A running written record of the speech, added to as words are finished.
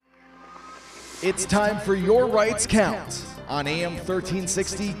It's time for Your Rights Count on AM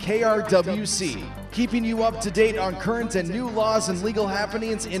 1360 KRWC, keeping you up to date on current and new laws and legal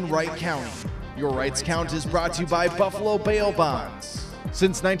happenings in Wright County. Your Rights Count is brought to you by Buffalo Bail Bonds.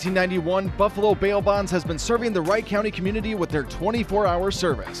 Since 1991, Buffalo Bail Bonds has been serving the Wright County community with their 24-hour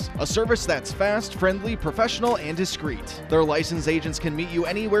service. A service that's fast, friendly, professional, and discreet. Their licensed agents can meet you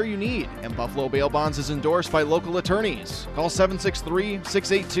anywhere you need, and Buffalo Bail Bonds is endorsed by local attorneys. Call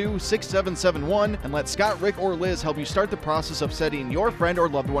 763-682-6771 and let Scott, Rick, or Liz help you start the process of setting your friend or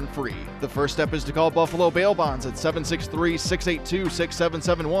loved one free. The first step is to call Buffalo Bail Bonds at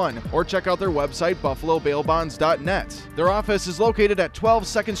 763-682-6771 or check out their website, buffalobailbonds.net. Their office is located at 12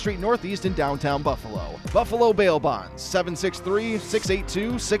 2nd Street Northeast in downtown Buffalo. Buffalo Bail Bonds,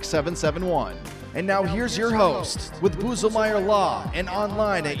 763-682-6771. And now here's your host with Buzelmeyer Law and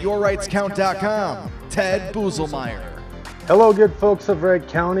online at yourrightscount.com, Ted Buzelmeyer. Hello, good folks of Wright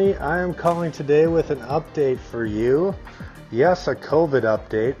County. I am calling today with an update for you. Yes, a COVID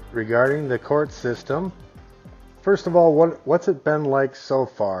update regarding the court system. First of all, what's it been like so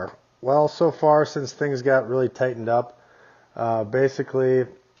far? Well, so far since things got really tightened up, basically,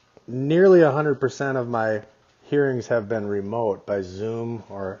 nearly 100% of my hearings have been remote by Zoom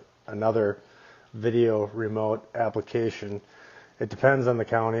or another video remote application. It depends on the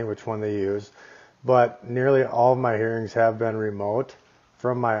county, which one they use, but nearly all of my hearings have been remote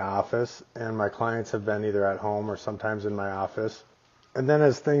from my office, and my clients have been either at home or sometimes in my office. And then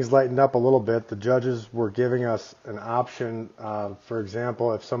as things lightened up a little bit, the judges were giving us an option. For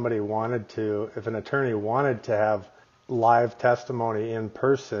example, if an attorney wanted to have live testimony in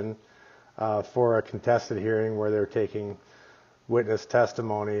person for a contested hearing where they're taking witness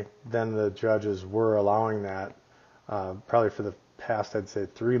testimony, then the judges were allowing that. Probably for the past, I'd say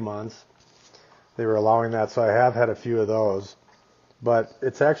 3 months, they were allowing that. So I have had a few of those, but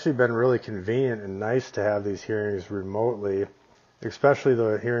it's actually been really convenient and nice to have these hearings remotely, especially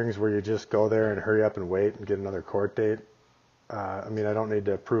the hearings where you just go there and hurry up and wait and get another court date. I don't need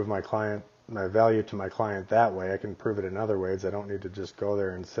to prove my value to my client that way. I can prove it in other ways. I don't need to just go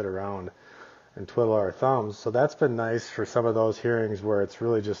there and sit around and twiddle our thumbs. So that's been nice for some of those hearings where it's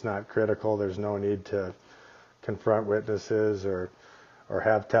really just not critical. There's no need to confront witnesses or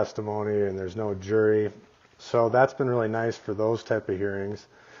have testimony, and there's no jury. So that's been really nice for those type of hearings.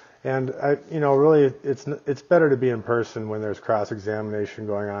 And really, it's better to be in person when there's cross-examination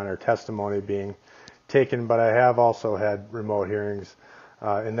going on or testimony being taken. But I have also had remote hearings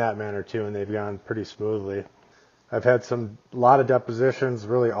in that manner too, and they've gone pretty smoothly. I've had a lot of depositions,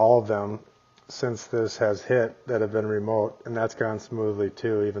 really all of them, since this has hit that have been remote, and that's gone smoothly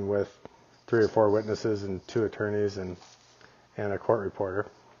too, even with 3 or 4 witnesses and 2 attorneys and a court reporter.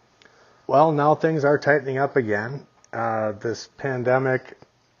 Well, now things are tightening up again. This pandemic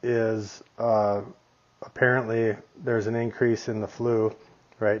is apparently there's an increase in the flu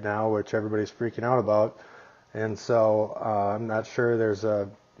right now, which everybody's freaking out about. And so I'm not sure there's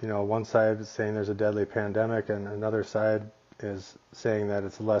one side is saying there's a deadly pandemic and another side is saying that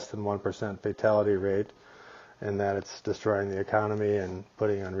it's less than 1% fatality rate and that it's destroying the economy and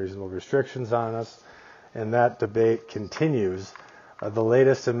putting unreasonable restrictions on us. And that debate continues. The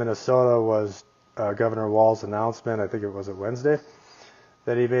latest in Minnesota was Governor Walz's announcement, I think it was Wednesday,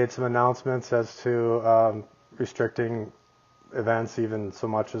 that he made some announcements as to restricting events, even so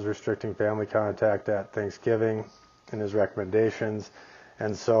much as restricting family contact at Thanksgiving in his recommendations.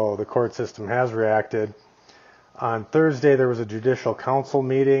 And so the court system has reacted. On Thursday, there was a judicial council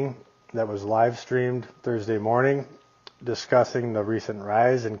meeting that was live streamed Thursday morning discussing the recent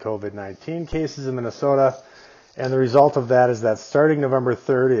rise in COVID-19 cases in Minnesota. And the result of that is that starting November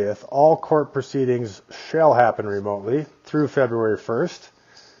 30th, all court proceedings shall happen remotely through February 1st,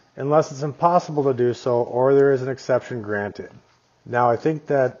 unless it's impossible to do so or there is an exception granted. Now, I think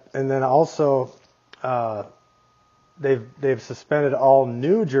that, and then also they've suspended all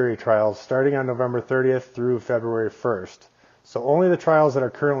new jury trials starting on November 30th through February 1st. So only the trials that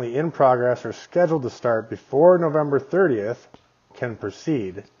are currently in progress or scheduled to start before November 30th can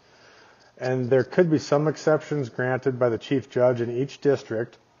proceed. And there could be some exceptions granted by the chief judge in each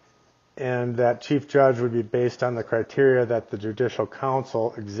district, and that chief judge would be based on the criteria that the Judicial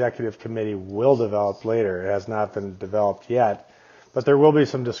Council Executive Committee will develop later. It has not been developed yet, but there will be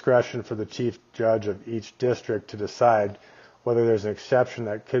some discretion for the chief judge of each district to decide whether there's an exception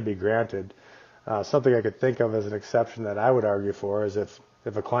that could be granted. Something I could think of as an exception that I would argue for is if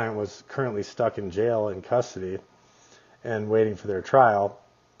a client was currently stuck in jail in custody and waiting for their trial,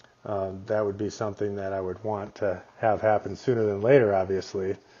 that would be something that I would want to have happen sooner than later,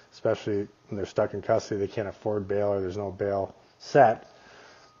 obviously, especially when they're stuck in custody, they can't afford bail or there's no bail set.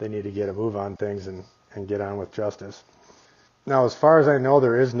 they need to get a move on things and get on with justice. Now, as far as I know,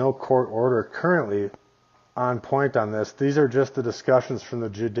 there is no court order currently on point on this. These are just the discussions from the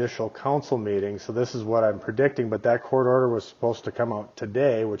Judicial Council meeting, so this is what I'm predicting, but that court order was supposed to come out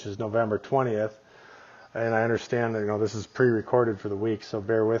today, which is November 20th, and I understand that, this is pre-recorded for the week, so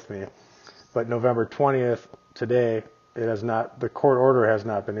bear with me. But November 20th, today, the court order has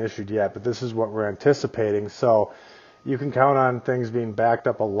not been issued yet, but this is what we're anticipating. So you can count on things being backed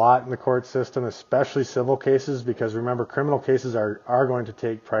up a lot in the court system, especially civil cases, because remember, criminal cases are going to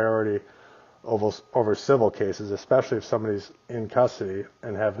take priority over civil cases, especially if somebody's in custody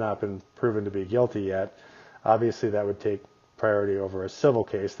and have not been proven to be guilty yet. Obviously, that would take priority over a civil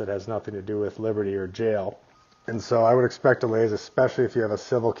case that has nothing to do with liberty or jail. And so I would expect delays, especially if you have a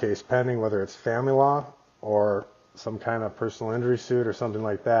civil case pending, whether it's family law or some kind of personal injury suit or something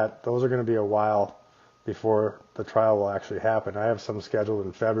like that. Those are going to be a while before the trial will actually happen. I have some scheduled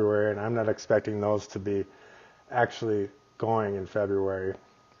in February, and I'm not expecting those to be actually going in February.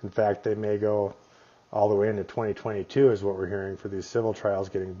 In fact, they may go all the way into 2022 is what we're hearing for these civil trials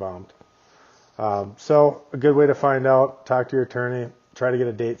getting bumped. So a good way to find out, talk to your attorney, try to get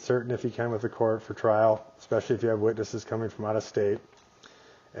a date certain if you can with the court for trial, especially if you have witnesses coming from out of state.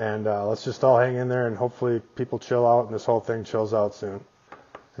 And let's just all hang in there, and hopefully people chill out and this whole thing chills out soon.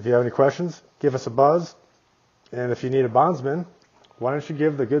 If you have any questions, give us a buzz. And if you need a bondsman, why don't you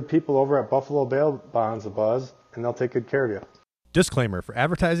give the good people over at Buffalo Bail Bonds a buzz, and they'll take good care of you. Disclaimer: for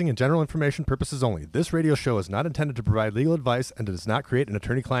advertising and general information purposes only, this radio show is not intended to provide legal advice and does not create an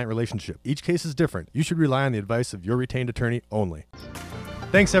attorney-client relationship. Each case is different. You should rely on the advice of your retained attorney only.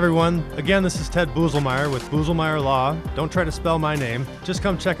 Thanks, everyone. Again, this is Ted Buselmeyer with Buselmeyer Law. Don't try to spell my name. Just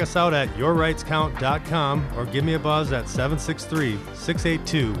come check us out at yourrightscount.com or give me a buzz at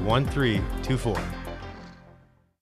 763-682-1324.